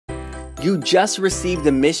You just received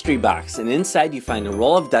a mystery box, and inside you find a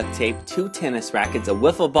roll of duct tape, 2 tennis rackets, a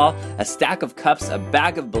wiffle ball, a stack of cups, a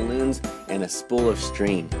bag of balloons, and a spool of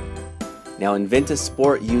string. Now invent a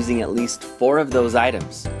sport using at least 4 of those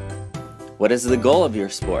items. What is the goal of your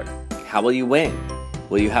sport? How will you win?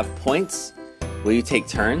 Will you have points? Will you take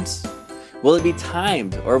turns? Will it be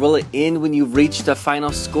timed, or will it end when you've reached a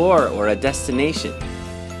final score or a destination?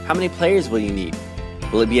 How many players will you need?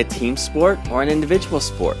 Will it be a team sport or an individual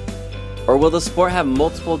sport? Or will the sport have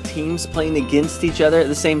multiple teams playing against each other at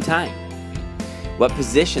the same time? What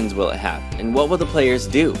positions will it have, and what will the players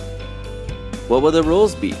do? What will the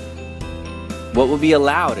rules be? What will be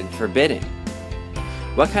allowed and forbidden?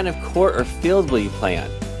 What kind of court or field will you play on?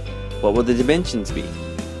 What will the dimensions be?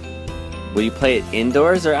 Will you play it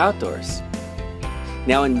indoors or outdoors?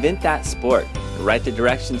 Now invent that sport. Write the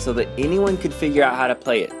directions so that anyone could figure out how to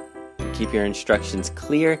play it. Keep your instructions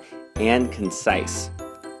clear and concise.